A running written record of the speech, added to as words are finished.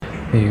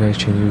Hey guys,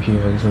 Chenyu here.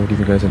 I just want to give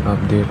you guys an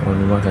update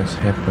on what has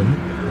happened.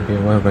 Okay,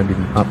 what have I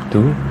been up to?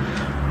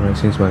 Alright,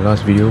 since my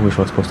last video, which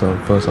was posted on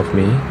 1st of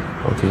May.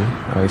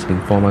 Okay, it's been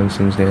 4 months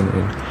since then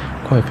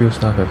and quite a few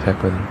stuff have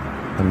happened.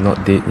 I'm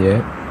not dead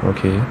yet,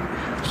 okay,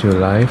 still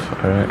alive,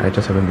 alright, I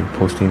just haven't been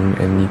posting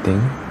anything,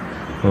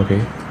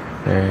 okay,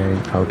 and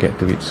I'll get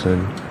to it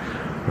soon,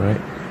 alright.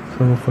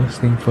 So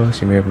first thing first,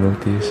 you may have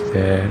noticed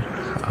that,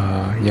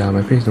 yeah,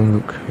 my face don't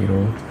look,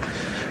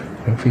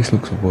 my face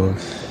looks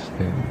worse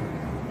than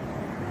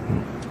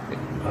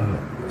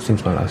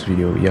since my last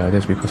video. Yeah,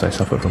 that's because I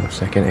suffered from a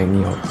second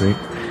acne outbreak.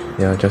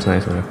 Yeah, just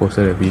nice when I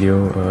posted a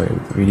video,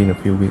 within a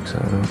few weeks,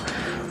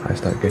 I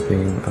start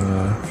getting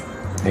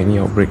acne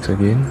outbreaks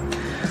again.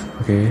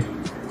 Okay,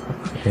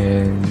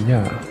 and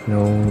yeah,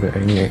 now the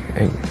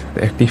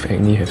active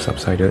acne has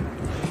subsided,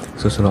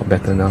 so it's a lot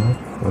better now.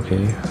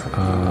 Okay,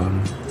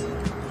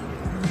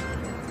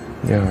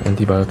 yeah,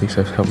 antibiotics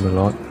have helped a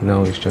lot.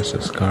 Now it's just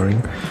a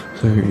scarring.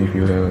 So if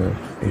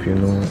you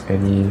know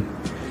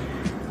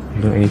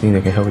anything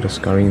that can help with the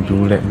scarring,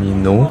 do let me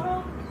know.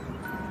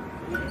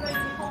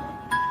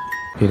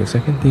 Okay, the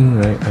second thing,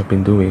 right, I've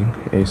been doing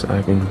is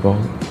I've been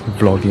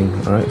vlogging.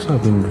 Alright, so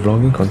I've been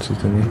vlogging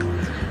consistently.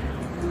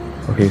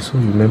 Okay, so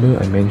remember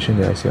I mentioned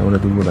that I said I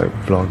want to do like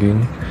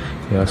vlogging.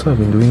 Yeah, so I've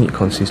been doing it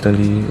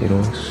consistently,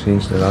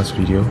 since the last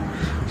video.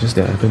 Just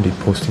that I haven't been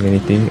posting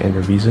anything, and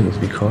the reason is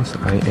because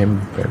I am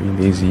very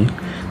lazy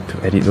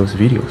to edit those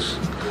videos.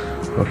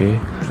 Okay,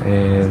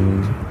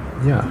 and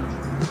yeah.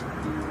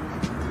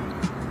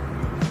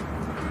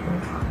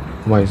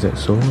 Why is that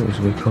so? It's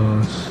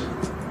because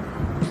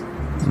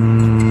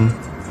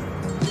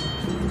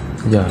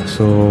yeah,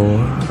 so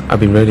I've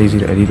been very lazy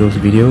to edit those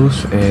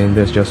videos, and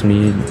that's just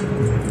me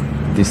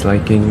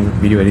disliking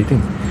video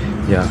editing.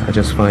 Yeah, I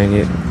just find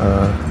it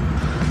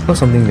not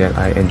something that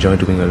I enjoy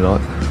doing a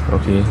lot.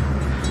 Okay,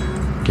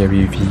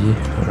 Gary Vee,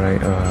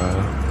 alright,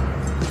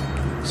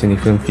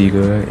 significant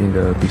figure in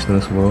the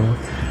business world,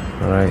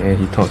 alright, and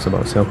he talks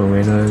about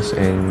self-awareness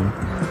and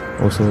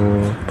also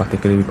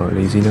particularly about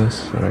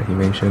laziness. Alright, he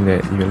mentioned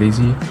that if you're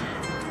lazy,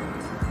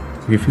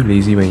 if you feel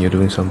lazy when you're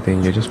doing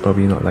something, you're just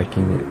probably not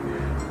liking it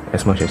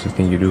as much as you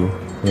think you do.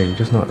 Yeah, you're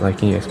just not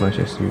liking it as much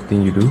as you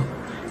think you do,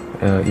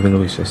 even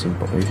though it's just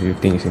important. If you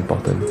think it's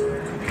important,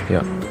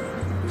 yeah.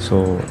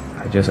 So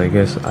I guess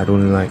I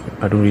don't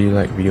really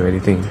like video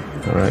editing.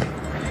 Alright,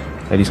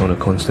 at least on a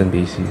constant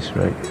basis,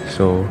 right?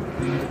 So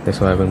that's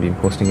why I haven't been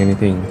posting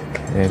anything.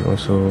 And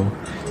also,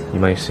 you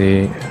might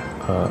say,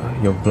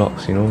 your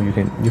vlogs,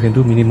 you can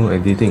do minimal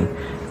editing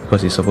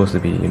because it's supposed to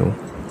be,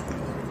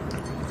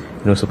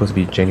 supposed to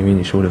be genuine.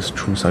 It shows the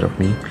true side of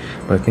me.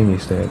 But the thing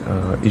is that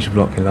each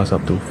vlog can last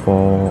up to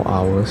 4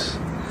 hours,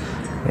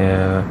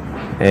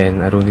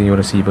 and I don't think you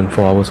want to see even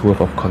 4 hours worth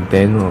of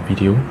content or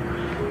video.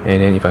 And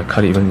then if I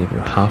cut it even if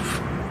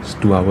half, it's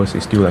 2 hours,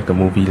 it's still like a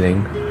movie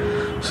length.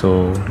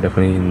 So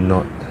definitely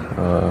not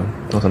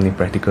something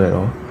practical at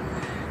all.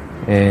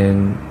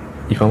 And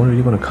if I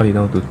really want to cut it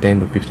down to 10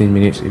 to 15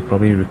 minutes, it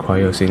probably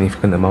requires a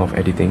significant amount of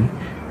editing,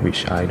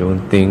 which I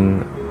don't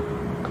think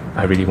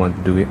I really want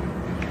to do it.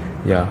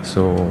 Yeah,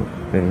 so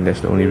and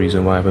that's the only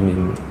reason why I haven't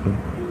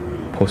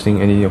been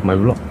posting any of my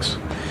vlogs.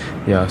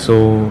 Yeah,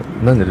 so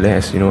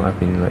nonetheless, I've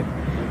been like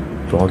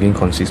vlogging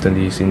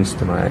consistently since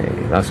my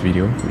last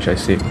video, which I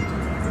said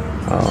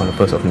on the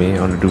 1st of May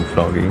I want to do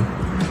vlogging,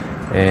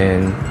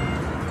 and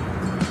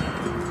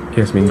it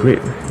has been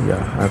great.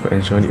 Yeah, I've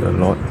enjoyed it a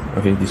lot.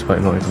 Okay,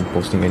 despite not even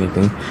posting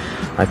anything,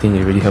 I think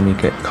it really helped me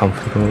get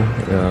comfortable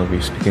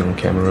with speaking on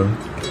camera,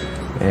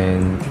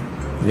 and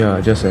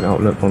yeah, just an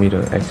outlet for me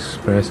to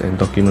express and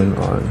document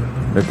on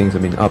the things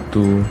I've been up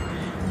to,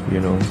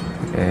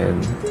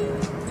 and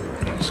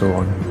so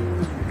on.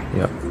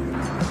 Yeah.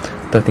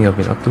 Third thing I've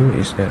been up to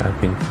is that I've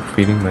been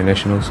fulfilling my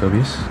national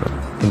service.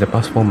 In the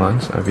past 4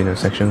 months, I've been a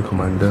section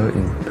commander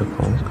in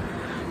Tekong,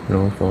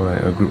 for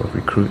like a group of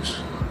recruits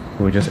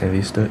who were just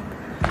enlisted.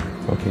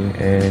 Okay,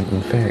 and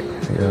in fact,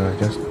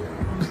 just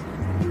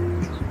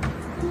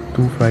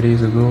 2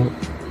 Fridays ago,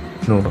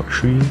 no, about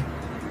 3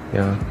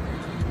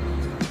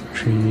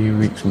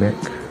 weeks back,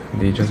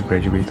 they just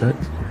graduated.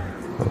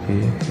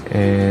 Okay,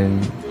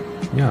 and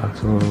yeah,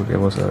 so there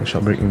was a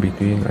short break in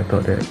between. I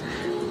thought that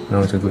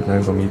now it's a good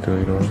time for me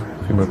to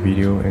film a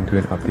video and do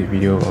an update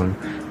video on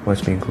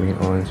what's been going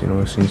on,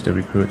 since the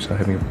recruits are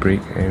having a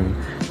break, and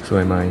so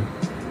am I.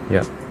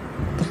 Yeah,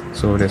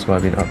 so that's what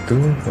I've been up to.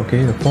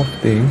 Okay, the fourth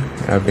thing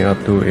I've been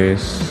up to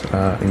is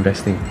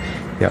investing.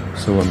 Yeah,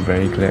 so I'm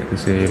very glad to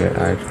say that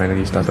I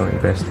finally started on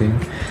investing.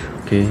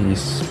 Okay,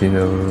 it's been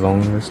the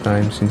longest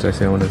time since I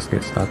said I want to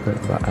get started,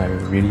 but I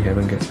really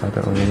haven't get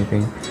started on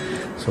anything.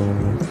 So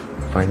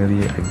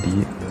finally I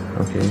did.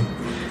 Okay,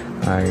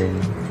 I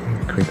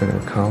created an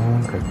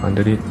account, I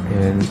funded it,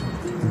 and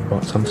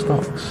bought some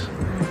stocks.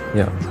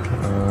 Yeah,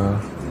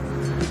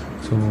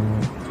 so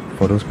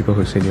for those people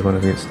who say they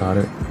want to get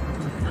started,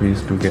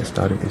 please do get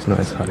started. It's not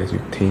as hard as you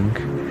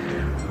think.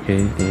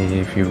 Okay,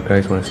 if you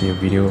guys want to see a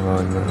video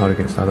on how to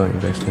get started on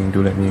investing,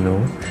 do let me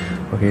know.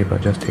 Okay,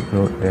 but just take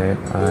note that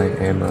I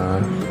am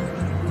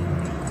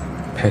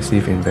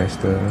passive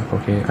investor.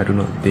 Okay, I do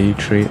not day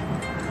trade.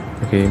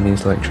 Okay, it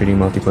means like trading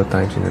multiple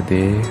times in a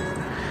day.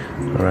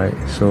 Alright,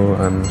 so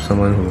I'm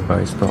someone who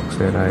buys stocks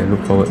that I look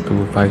forward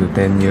to 5 to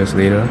 10 years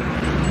later.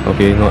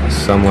 Okay, not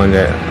someone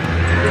that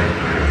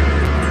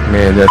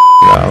man just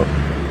out.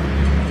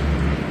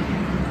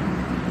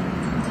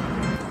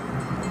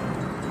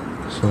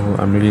 So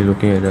I'm really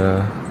looking at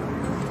the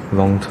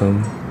long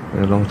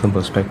term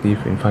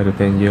perspective in 5 to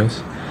 10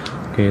 years.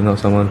 Okay, not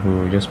someone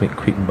who just make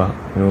quick buck,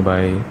 you know,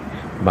 by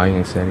buying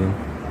and selling.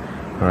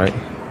 Alright,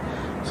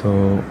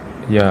 so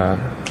yeah,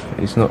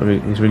 it's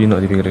really not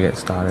difficult to get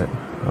started.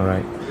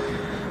 Alright,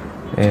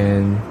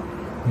 and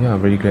yeah,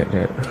 I'm really glad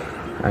that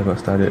I got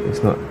started.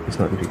 It's not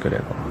difficult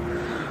at all.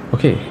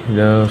 Okay,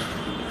 the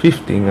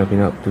fifth thing I've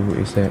been up to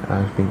is that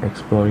I've been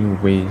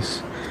exploring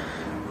ways,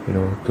 you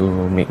know,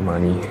 to make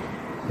money.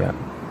 Yeah.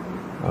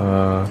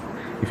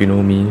 If you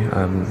know me,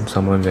 I'm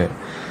someone that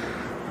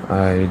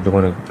I'm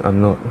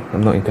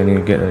not intending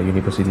to get a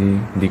university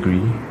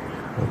degree.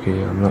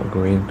 Okay, I'm not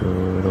going to,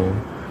 you know,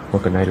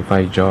 work a 9 to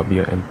 5 job, be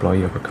an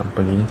employee of a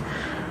company.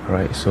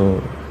 Alright,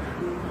 so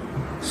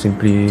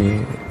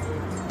simply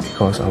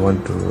because I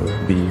want to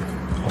be in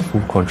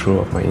full control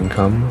of my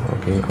income.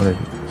 Okay,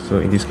 so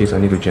in this case I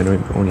need to generate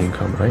my own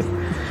income, right?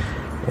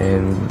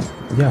 And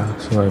yeah,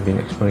 so I've been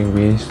exploring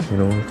ways, you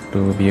know,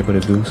 to be able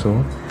to do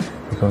so,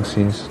 because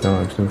since now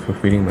I'm still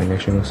fulfilling my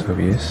national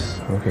service.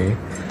 Okay,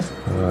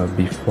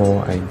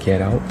 before I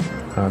get out,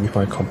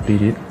 before I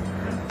complete it,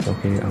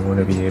 okay, I want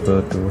to be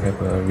able to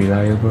have a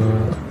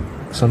reliable,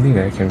 something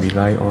that I can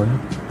rely on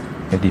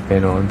and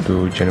depend on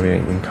to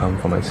generate an income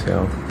for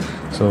myself.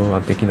 So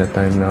I'm taking the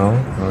time now,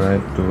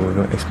 alright, to, you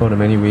know, explore the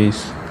many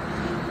ways,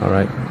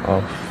 alright,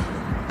 of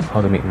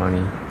how to make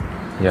money.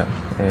 Yeah,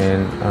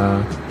 and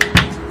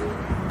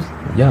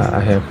yeah, I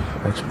have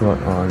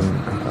explored on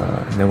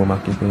network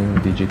marketing,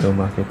 digital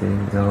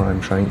marketing. Now I'm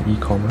trying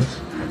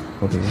e-commerce.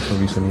 Okay, so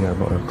recently I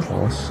bought a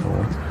course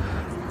on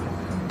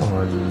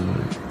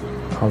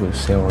how to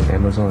sell on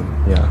Amazon.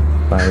 Yeah,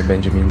 by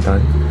Benjamin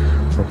Tan.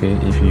 Okay,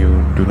 if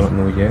you do not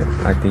know yet,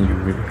 I think you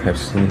will have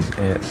seen his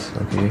ads.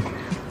 Okay,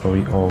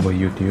 probably all over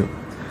YouTube.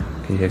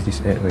 Okay, he has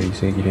this ad where you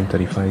say give him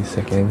 35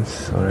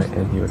 seconds, alright,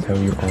 and he will tell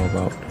you all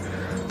about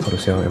how to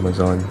sell on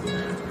Amazon.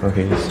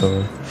 Okay,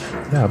 so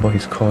yeah, I bought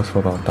his course for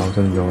about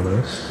 $1,000.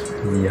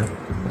 Yeah,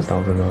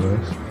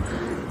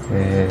 $1,000,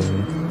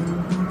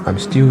 and I'm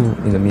still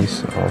in the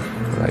midst of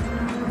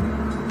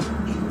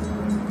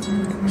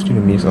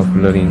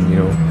learning. You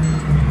know,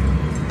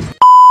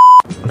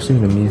 I'm still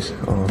in the midst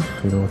of,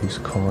 you know, his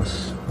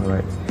course.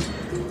 Alright,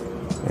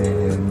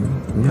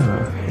 and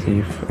yeah,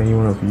 if any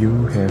one of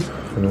you have,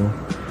 you know,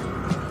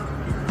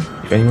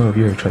 if any one of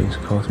you have tried his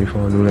course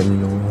before, do let me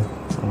know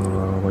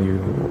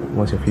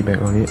what's your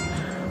feedback on it.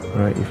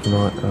 Alright, if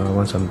not,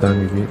 once I'm done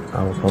with it,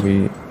 I will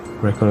probably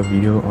record a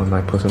video on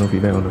my personal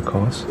feedback on the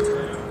course.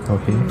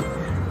 Okay,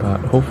 but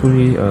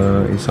hopefully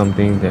it's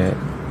something that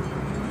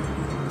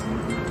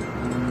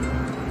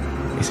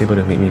is able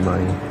to make me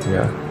money.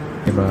 Yeah,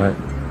 but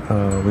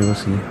we will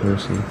see.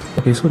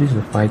 Okay, so these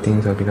are the 5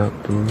 things I've been up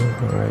to,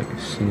 alright,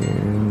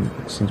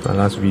 since my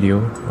last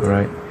video.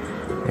 Alright,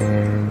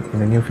 and in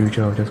the near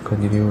future I'll just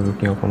continue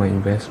looking out for my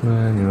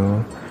investment, you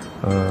know,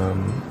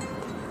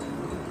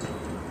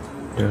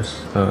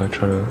 just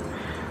try to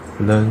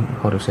learn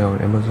how to sell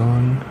on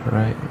Amazon,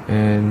 right,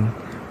 and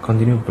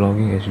continue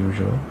blogging as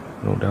usual,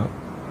 no doubt.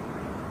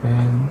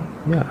 And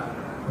yeah,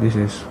 this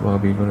is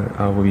what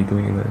I will be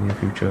doing in the near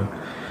future.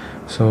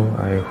 So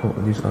I hope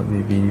this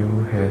update video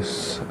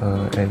has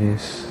at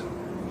least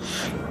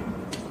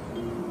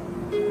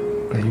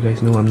let you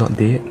guys know I'm not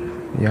dead.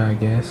 Yeah, I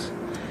guess.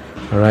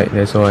 Alright,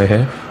 that's all I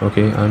have.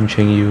 Okay, I'm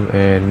Cheng Yu,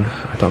 and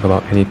I talk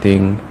about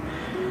anything,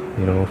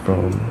 you know,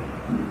 from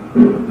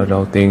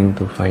adulting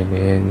to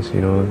finance, you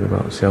know,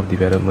 about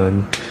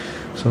self-development.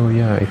 So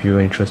yeah, if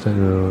you're interested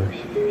to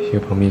hear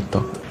from me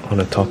talk on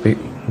a topic,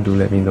 do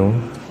let me know.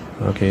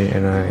 Okay,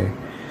 and I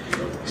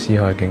see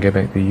how I can get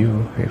back to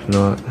you. If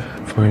not,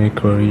 for any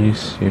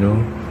queries, you know,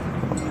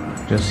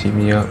 just hit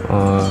me up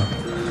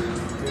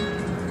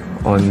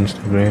on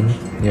Instagram.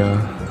 Yeah,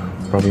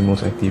 probably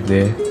most active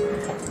there.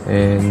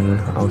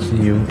 And I'll see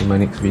you in my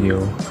next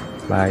video.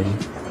 Bye.